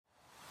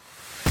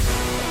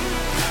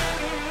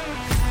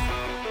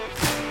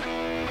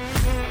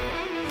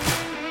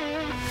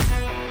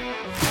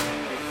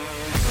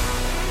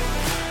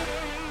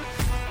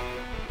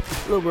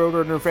Hello,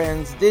 Roadrunner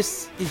fans.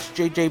 This is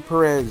JJ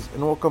Perez,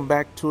 and welcome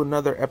back to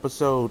another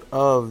episode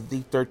of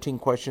the 13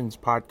 Questions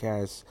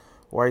podcast,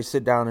 where I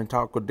sit down and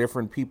talk with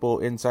different people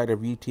inside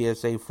of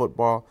UTSA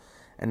football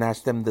and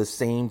ask them the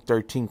same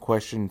 13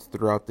 questions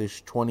throughout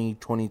this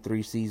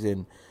 2023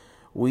 season.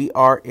 We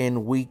are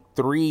in week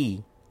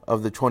 3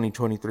 of the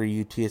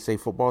 2023 UTSA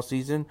football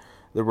season.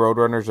 The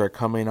Roadrunners are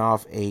coming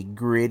off a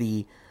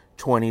gritty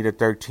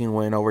 20-13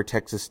 win over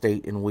Texas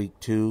State in week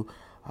 2.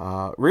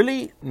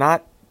 Really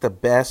not the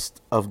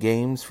best of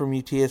games from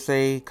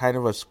UTSA, kind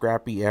of a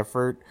scrappy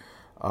effort.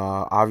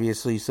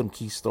 Obviously, some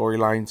key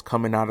storylines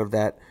coming out of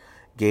that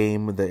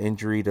game: the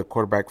injury to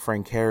quarterback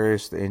Frank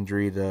Harris, the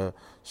injury to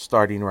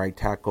starting right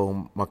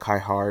tackle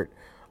Mekhi Hart,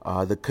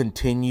 the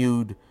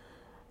continued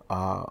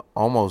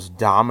almost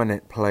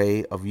dominant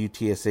play of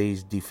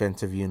UTSA's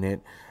defensive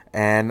unit,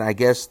 and I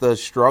guess the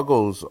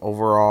struggles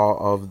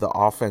overall of the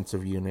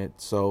offensive unit.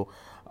 So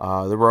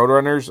the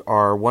Roadrunners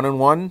are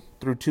 1-1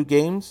 through 2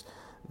 games.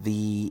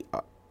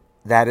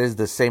 That is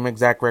the same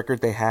exact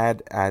record they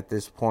had at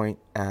this point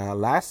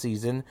last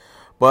season.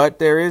 But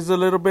there is a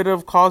little bit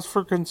of cause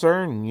for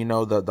concern. You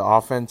know, the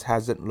offense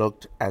hasn't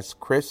looked as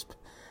crisp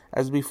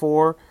as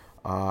before.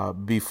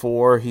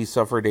 Before he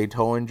suffered a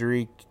toe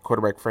injury,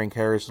 quarterback Frank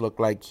Harris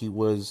looked like he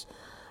was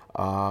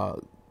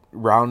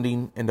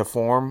rounding into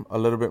form a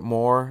little bit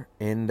more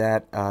in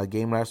that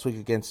game last week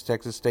against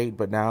Texas State.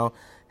 But now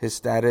his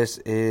status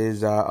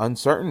is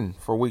uncertain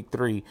for week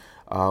 3.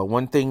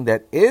 One thing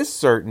that is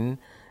certain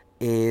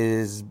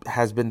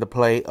has been the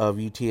play of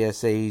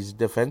UTSA's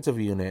defensive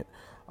unit.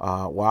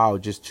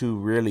 Just 2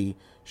 really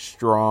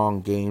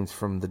strong games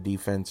from the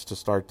defense to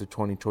start the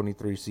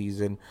 2023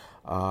 season.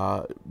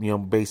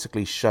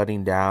 Basically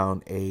shutting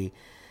down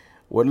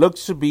what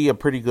looks to be a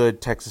pretty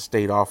good Texas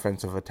State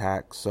offensive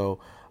attack.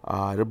 So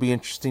it'll be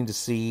interesting to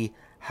see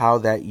how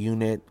that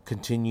unit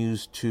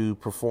continues to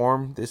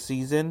perform this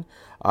season.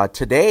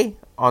 Today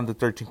on the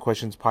 13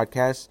 Questions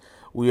podcast,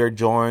 we are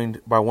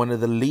joined by one of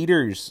the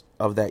leaders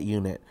of that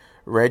unit,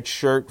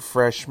 redshirt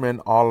freshman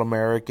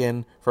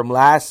All-American from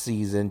last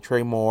season,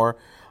 Trey.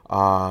 Monster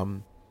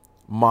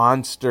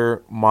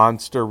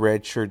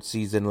redshirt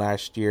season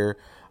last year.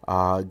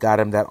 Got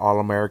him that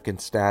All-American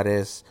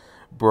status,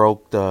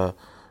 broke the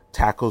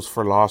tackles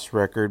for loss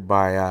record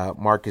by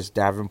Marcus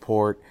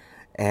Davenport.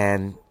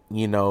 And,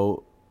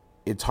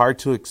 it's hard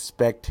to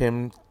expect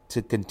him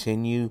to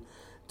continue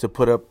to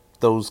put up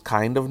those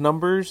kind of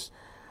numbers.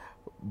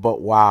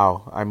 But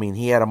wow, I mean,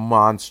 he had a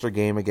monster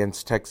game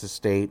against Texas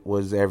State,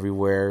 was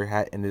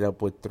everywhere, ended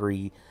up with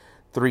three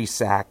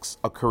sacks,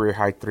 a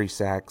career-high 3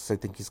 sacks. I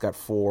think he's got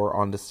 4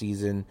 on the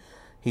season.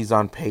 He's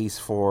on pace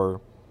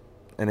for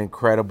an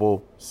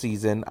incredible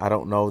season. I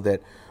don't know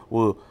that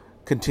we'll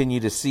continue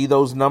to see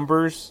those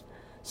numbers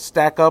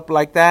stack up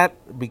like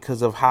that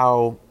because of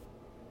how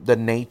the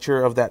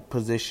nature of that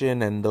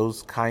position and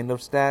those kind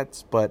of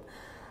stats. But,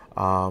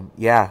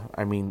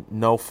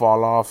 no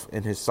fall off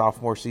in his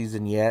sophomore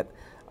season yet.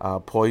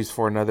 Poised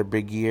for another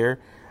big year.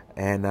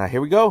 And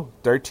here we go.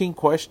 13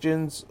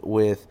 questions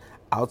with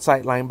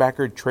outside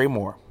linebacker Trey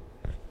Moore.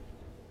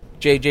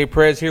 JJ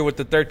Perez here with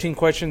the 13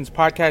 Questions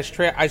podcast.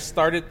 Trey, I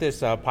started this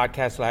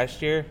podcast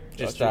last year,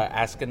 just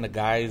asking the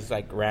guys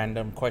like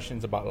random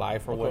questions about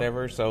life or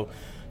whatever. So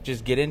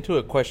just get into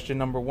it. Question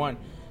number 1.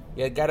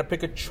 You got to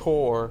pick a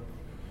chore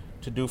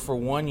to do for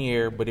 1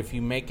 year, but if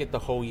you make it the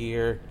whole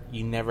year,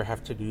 you never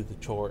have to do the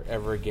chore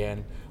ever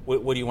again.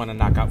 What do you want to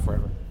knock out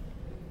forever?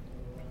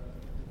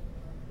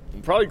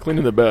 Probably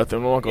cleaning the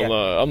bathroom. I'm not gonna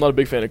lie. I'm not a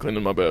big fan of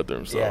cleaning my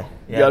bathroom. So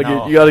you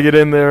gotta get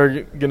in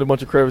there, get in a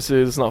bunch of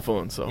crevices. It's not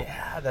fun. So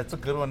yeah, that's a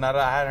good one. I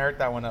hadn't heard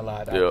that one a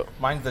lot.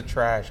 Mine's the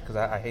trash because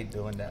I hate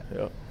doing that.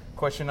 Yeah.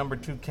 Question number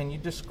 2: can you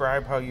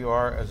describe how you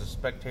are as a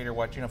spectator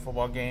watching a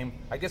football game?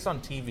 I guess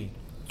on TV.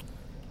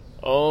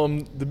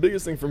 The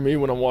biggest thing for me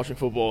when I'm watching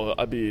football,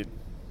 I'd be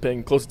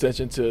paying close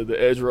attention to the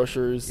edge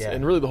rushers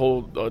and really the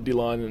whole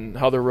D-line and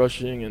how they're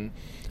rushing and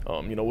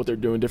what they're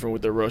doing different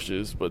with their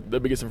rushes. But the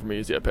biggest thing for me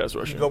is, pass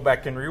rushing. You go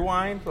back and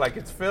rewind like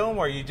it's film,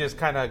 or you just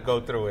kind of go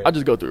through it? I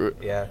just go through it.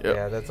 Yeah,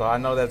 that's all. I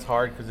know that's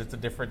hard because it's a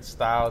different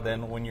style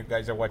than when you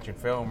guys are watching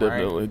film,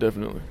 Definitely, right?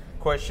 Definitely.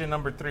 Question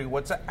number 3.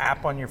 What's an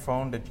app on your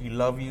phone that you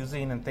love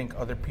using and think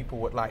other people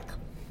would like?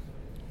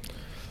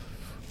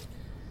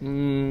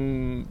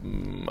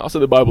 I'll say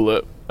the Bible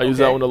app. I use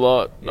that one a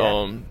lot.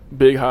 Yeah.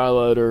 Big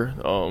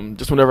highlighter.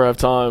 Just whenever I have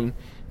time,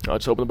 I'll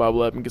just open the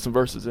Bible app and get some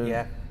verses in.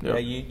 Yeah.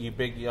 You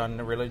big on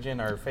the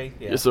religion or faith?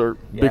 Yeah. Yes, sir.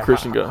 Big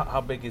Christian guy.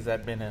 How big has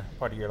that been a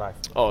part of your life?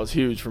 Oh, it's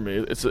huge for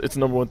me. It's the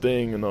number one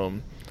thing,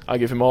 and I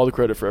give him all the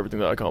credit for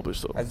everything that I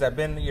accomplished. So. Has that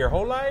been your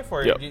whole life?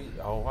 Or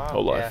oh, wow.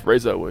 Whole life.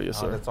 Raised that way, yes,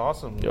 sir. That's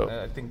awesome. Yep.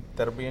 I think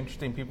that'll be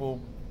interesting.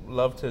 People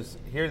love to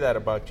hear that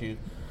about you.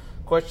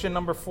 Question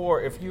number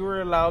 4. If you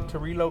were allowed to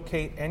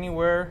relocate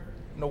anywhere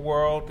in the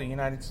world, the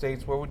United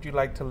States, where would you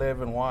like to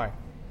live and why?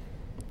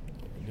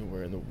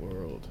 Anywhere in the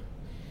world.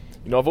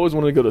 I've always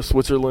wanted to go to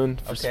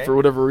Switzerland for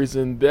whatever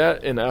reason.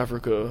 That and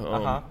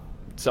Africa,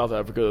 South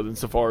Africa, the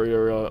safari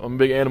area. I'm a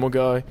big animal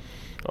guy.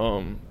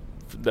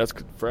 that's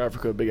for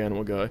Africa, a big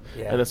animal guy.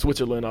 Yeah. And then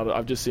Switzerland,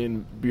 I've just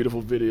seen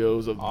beautiful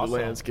videos of the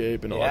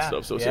landscape and all that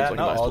stuff. So it seems like a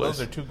nice place.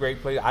 Those are two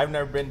great places. I've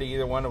never been to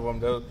either one of them.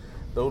 Those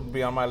would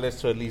be on my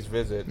list to at least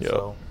visit. Yep.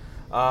 So,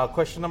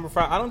 question number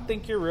 5. I don't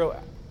think you're real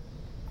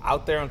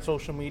out there on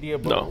social media,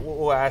 but no.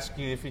 We'll ask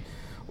you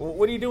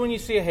what do you do when you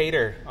see a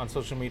hater on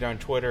social media, on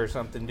Twitter or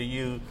something? Do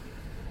you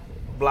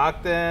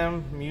block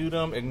them, mute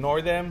them,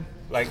 ignore them?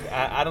 Like,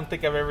 I don't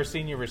think I've ever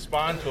seen you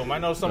respond to them. I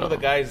know some of the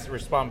guys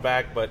respond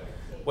back, but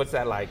what's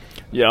that like?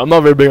 Yeah, I'm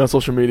not very big on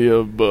social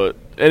media, but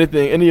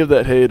any of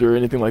that hate or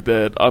anything like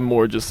that, I'm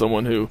more just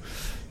someone who,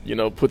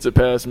 puts it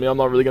past me. I'm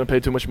not really going to pay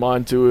too much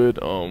mind to it.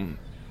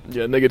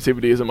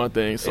 Negativity isn't my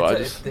thing, so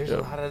there's a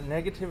lot of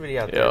negativity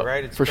out there,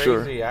 right? It's for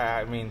crazy. Sure.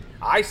 I mean,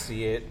 I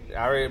see it.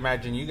 I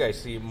imagine you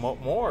guys see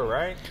more,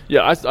 right?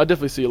 Yeah, I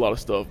definitely see a lot of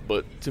stuff,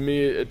 but to me,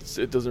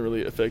 it doesn't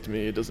really affect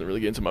me. It doesn't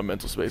really get into my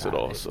mental space at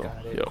all. So,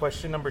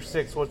 Question number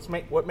 6: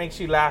 What makes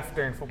you laugh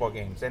during football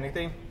games?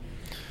 Anything?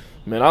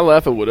 Man, I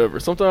laugh at whatever.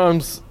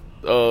 Sometimes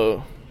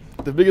the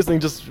biggest thing,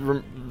 just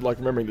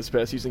remembering this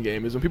past season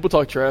game, is when people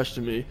talk trash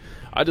to me.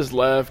 I just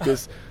laugh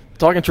because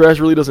talking trash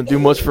really doesn't do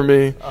much for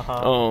me.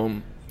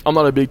 I'm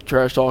not a big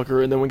trash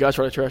talker, and then when guys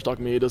try to trash talk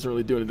me, it doesn't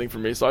really do anything for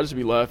me. So I just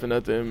be laughing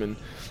at them,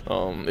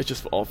 and it's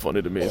just all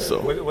funny to me.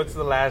 So what's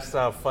the last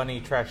funny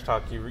trash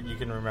talk you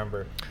can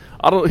remember?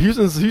 I don't.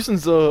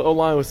 Houston's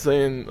O-line was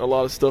saying a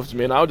lot of stuff to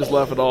me, and I would just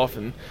laugh it off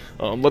and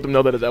let them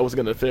know that wasn't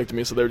going to affect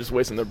me. So they were just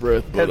wasting their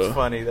breath. But, That's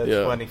funny. That's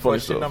funny.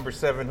 Question stuff. number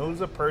 7: Who's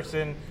a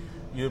person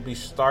you'd be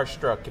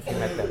starstruck if you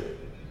met them?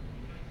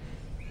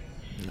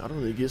 I don't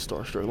really get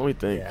starstruck. Let me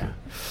think. Yeah.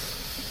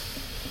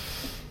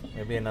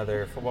 Maybe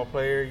another football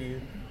player you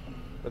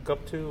look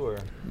up to, or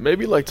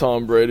maybe like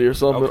Tom Brady or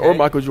something, or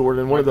Michael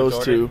Jordan. One of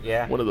those two.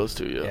 Yeah. One of those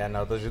two. Yeah. Yeah.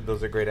 No,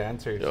 those are great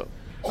answers. Yep.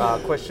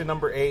 Question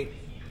number 8: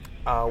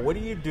 What do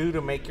you do to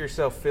make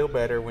yourself feel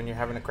better when you're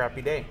having a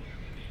crappy day?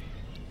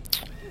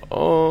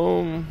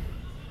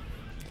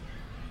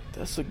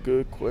 That's a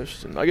good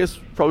question. I guess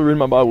probably reading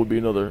my Bible would be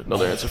another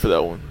answer for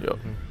that one. Yep.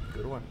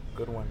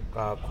 Good one.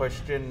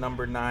 Question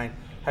number 9: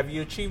 Have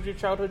you achieved your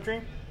childhood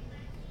dream?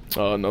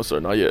 No,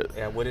 sir, not yet.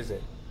 Yeah. What is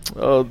it?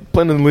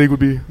 Playing in the league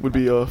would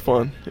be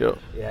fun. Yeah.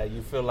 Yeah.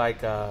 You feel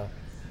like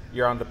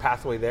you're on the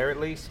pathway there at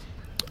least?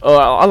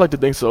 I like to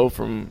think so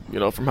from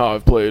how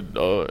I've played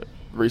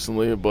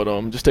recently,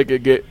 but just take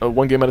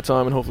one game at a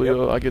time, and hopefully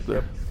I get there.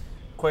 Yep.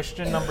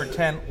 Question number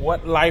 10: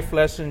 What life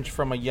lessons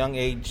from a young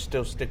age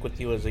still stick with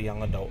you as a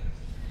young adult?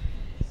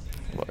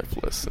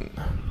 Life lesson,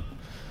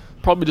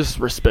 probably just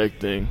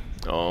respecting.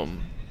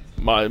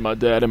 My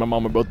dad and my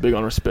mom are both big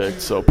on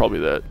respect, so probably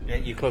that. Yeah,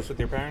 you close with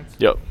your parents?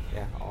 Yep.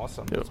 Yeah,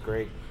 awesome. Yep. That's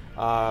great.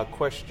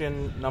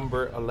 Question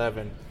number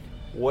 11: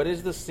 What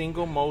is the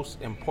single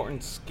most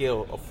important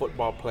skill a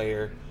football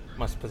player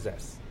must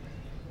possess?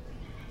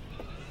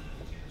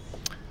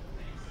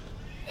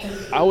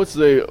 I would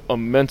say a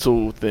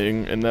mental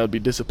thing, and that would be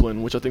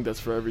discipline, which I think that's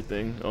for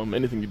everything.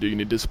 Anything you do, you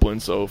need discipline.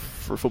 So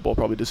for football,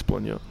 probably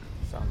discipline, yeah.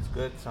 Sounds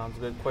good.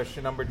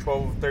 Question number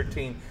 12 of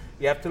 13.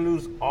 You have to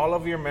lose all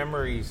of your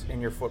memories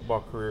in your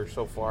football career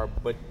so far,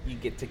 but you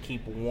get to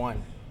keep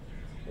one.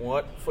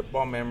 What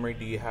football memory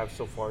do you have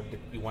so far that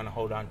you want to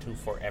hold on to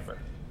forever?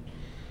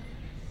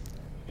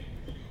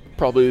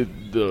 Probably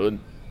the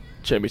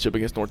championship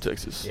against North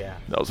Texas. Yeah.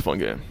 That was a fun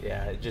game.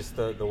 Yeah, just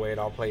the way it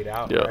all played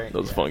out, yeah, right? That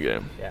was a fun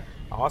game. Yeah.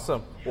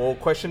 Awesome. Well,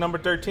 question number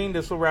 13.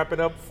 This will wrap it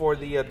up for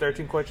the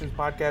 13 Questions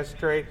podcast,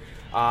 Trey.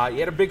 You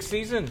had a big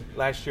season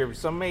last year.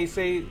 Some may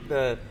say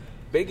the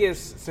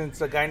biggest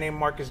since a guy named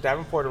Marcus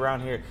Davenport around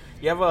here.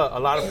 You have a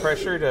lot of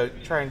pressure to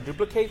try and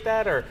duplicate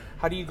that, or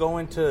how do you go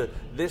into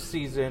this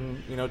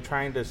season,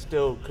 trying to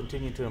still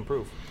continue to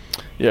improve?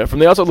 Yeah, from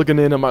the outside looking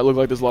in, it might look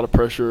like there's a lot of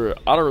pressure.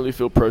 I don't really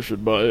feel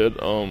pressured by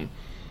it.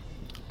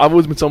 I've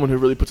always been someone who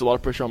really puts a lot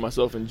of pressure on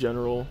myself in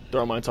general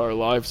throughout my entire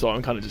life, so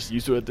I'm kind of just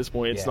used to it at this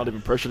point. It's not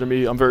even pressure to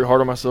me. I'm very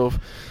hard on myself.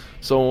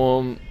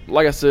 So,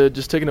 like I said,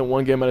 just taking it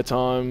one game at a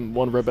time,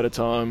 one rep at a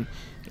time,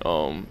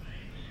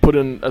 put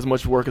in as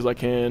much work as I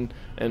can,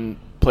 and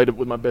played it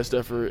with my best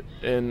effort.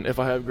 And if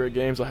I have great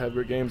games, I have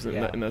great games,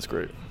 and that's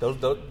great.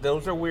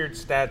 Those are weird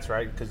stats,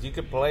 right? Because you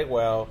could play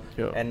well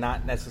and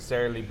not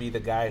necessarily be the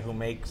guy who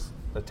makes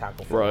the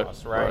tackle for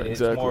loss, right?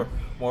 It's exactly.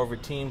 more of a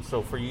team.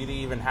 So for you to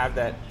even have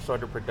that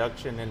sort of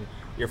production in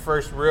your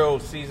first real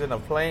season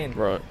of playing,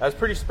 that's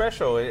pretty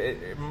special.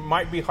 It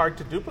might be hard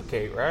to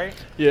duplicate, right?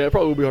 Yeah, it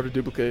probably will be hard to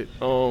duplicate.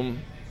 I'm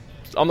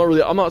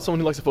not someone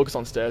who likes to focus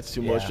on stats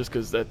too much, just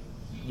because that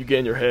you get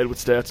in your head with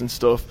stats and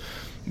stuff.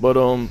 But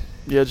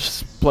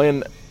just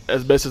playing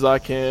as best as I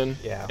can,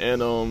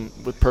 and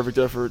with perfect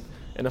effort.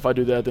 And if I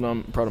do that, then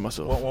I'm proud of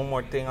myself. One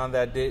more thing on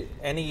that.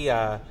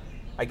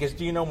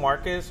 Do you know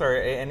Marcus,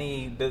 or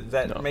does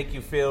that make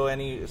you feel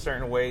any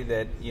certain way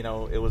that,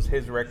 it was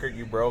his record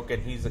you broke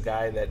and he's the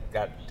guy that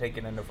got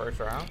taken in the first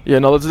round? Yeah,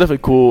 no, that's definitely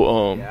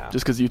cool.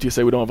 Just because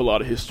UTSA, we don't have a lot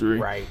of history.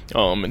 Right.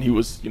 And he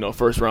was,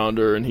 first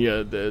rounder, and he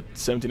had that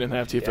 17 and a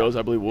half TFLs,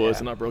 I believe it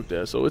was, and I broke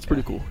that. So it's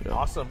pretty cool. Yeah.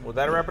 Awesome. Well,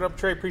 that'll wrap it up,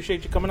 Trey.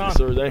 Appreciate you coming on. Yes,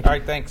 sir. Thank you. All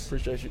right, thanks.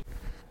 Appreciate you.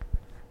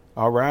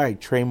 All right,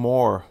 Trey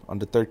Moore on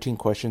the 13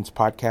 Questions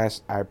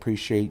podcast. I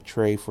appreciate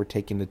Trey for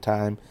taking the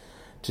time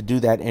to do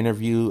that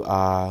interview.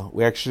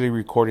 We actually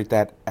recorded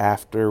that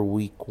after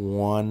week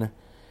 1,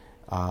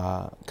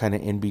 kind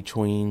of in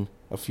between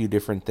a few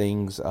different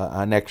things,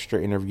 an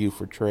extra interview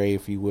for Trey,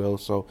 if you will.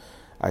 So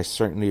I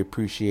certainly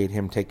appreciate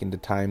him taking the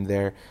time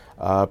there.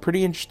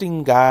 Pretty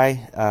interesting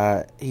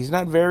guy. He's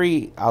not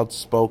very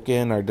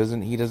outspoken, or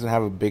he doesn't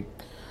have a big,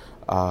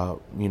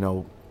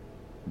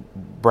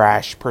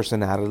 brash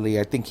personality.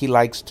 I think he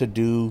likes to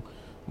do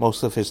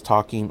most of his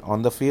talking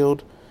on the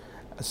field.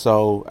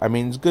 So, I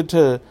mean, it's good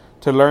to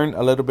learn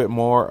a little bit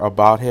more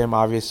about him.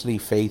 Obviously,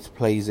 faith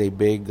plays a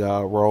big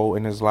role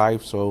in his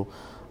life. So,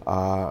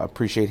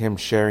 appreciate him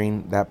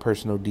sharing that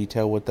personal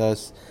detail with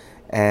us.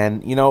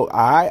 And,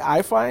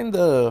 I find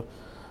the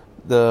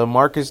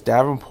Marcus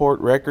Davenport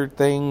record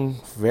thing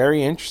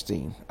very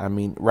interesting. I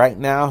mean, right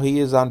now he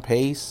is on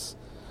pace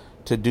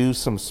to do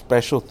some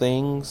special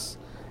things.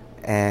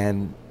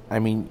 And, I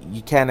mean,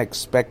 you can't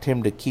expect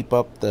him to keep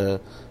up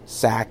the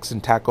sacks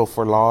and tackle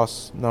for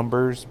loss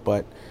numbers.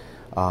 But,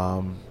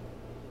 I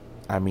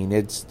mean,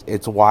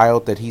 it's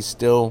wild that he's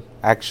still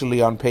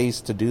actually on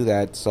pace to do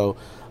that. So,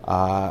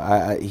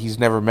 he's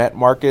never met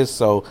Marcus.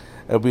 So,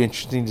 it'll be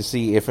interesting to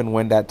see if and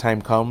when that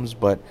time comes.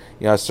 But,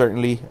 I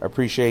certainly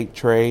appreciate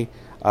Trey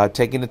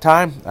taking the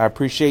time. I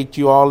appreciate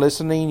you all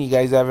listening. You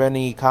guys have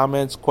any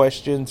comments,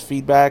 questions,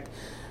 feedback?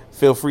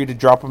 Feel free to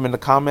drop them in the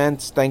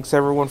comments. Thanks,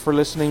 everyone, for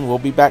listening. We'll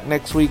be back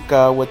next week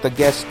with a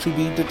guest to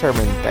be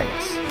determined.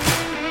 Thanks.